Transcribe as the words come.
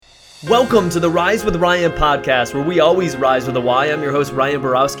Welcome to the Rise with Ryan podcast, where we always rise with a Y. I'm your host, Ryan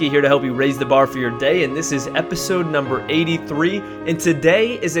Borowski, here to help you raise the bar for your day, and this is episode number 83, and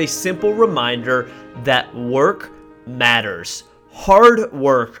today is a simple reminder that work matters. Hard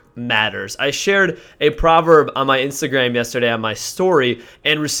work matters. I shared a proverb on my Instagram yesterday on my story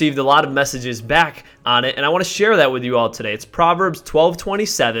and received a lot of messages back on it, and I want to share that with you all today. It's Proverbs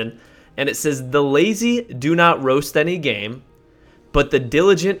 12:27, and it says, "The lazy do not roast any game, but the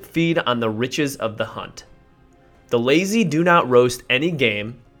diligent feed on the riches of the hunt." The lazy do not roast any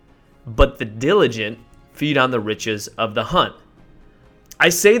game, but the diligent feed on the riches of the hunt. I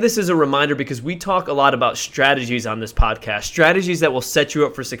say this as a reminder because we talk a lot about strategies on this podcast, strategies that will set you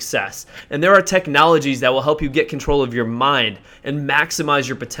up for success. And there are technologies that will help you get control of your mind and maximize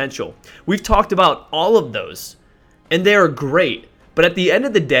your potential. We've talked about all of those, and they are great. But at the end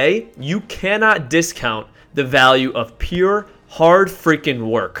of the day, you cannot discount the value of pure, hard freaking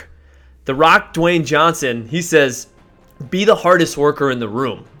work. The Rock, Dwayne Johnson, he says, be the hardest worker in the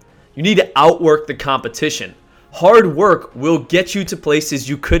room. You need to outwork the competition. Hard work will get you to places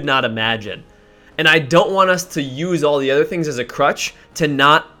you could not imagine. And I don't want us to use all the other things as a crutch to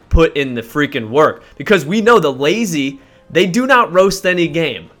not put in the freaking work. Because we know the lazy, they do not roast any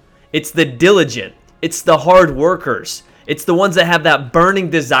game. It's the diligent. It's the hard workers. It's the ones that have that burning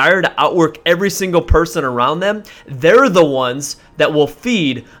desire to outwork every single person around them. They're the ones that will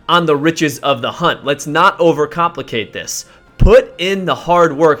feed on the riches of the hunt. Let's not overcomplicate this. Put in the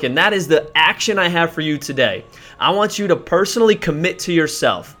hard work, and that is the action I have for you today. I want you to personally commit to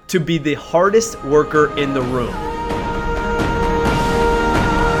yourself to be the hardest worker in the room.